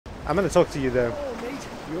I'm gonna talk to you though. Oh, mate.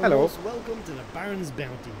 You're Hello. most welcome to the Baron's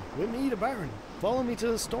Bounty. With me, the Baron. Follow me to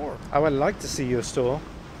the store. I would like to see your store.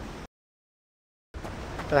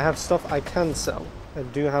 I have stuff I can sell. I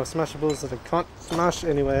do have smashables that I can't smash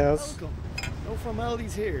anywhere else. Welcome. No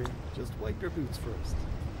formalities here. Just wipe your boots first.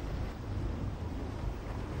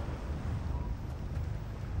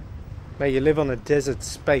 Mate, you live on a desert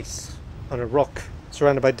space. On a rock.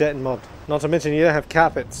 Surrounded by dirt and mud. Not to mention you don't have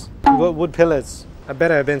carpets. You've got wood pillars. I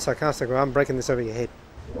better have been sarcastic or I'm breaking this over your head.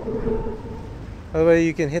 By the way,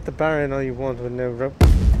 you can hit the Baron all you want with no rope.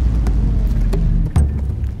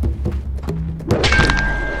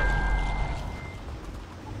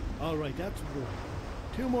 Alright, that's one.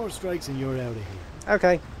 2 more strikes and you're out of here.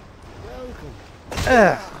 Okay.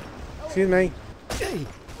 Welcome. Excuse me. Hey.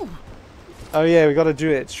 Oh yeah, we gotta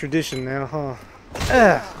do it. It's tradition now,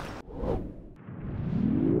 huh?